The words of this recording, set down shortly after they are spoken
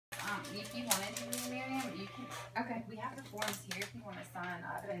if you wanted to, Miriam, you can. Okay. We have the forms here if you want to sign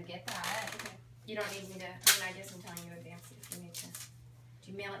up and get that. Okay. You don't need me to. I mean, I guess I'm telling you in advance if you need to.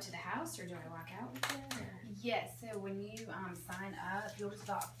 Do you mail it to the house or do I walk out with it? Or? Yes. So when you sign up, you'll just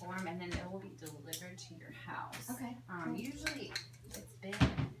fill out a form and then it will be delivered to your house. Okay. Usually it's been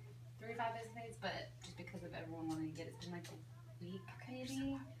 3 to 5 business days, but just because of everyone wanting to get it, it's been like a week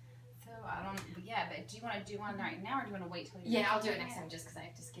maybe. So I don't. But yeah. But do you want to do one right now or do you want to wait till you? Yeah, I'll do it next time just because I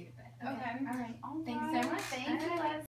have to skip it. Okay. All right. All Thanks right. so much. Thank you.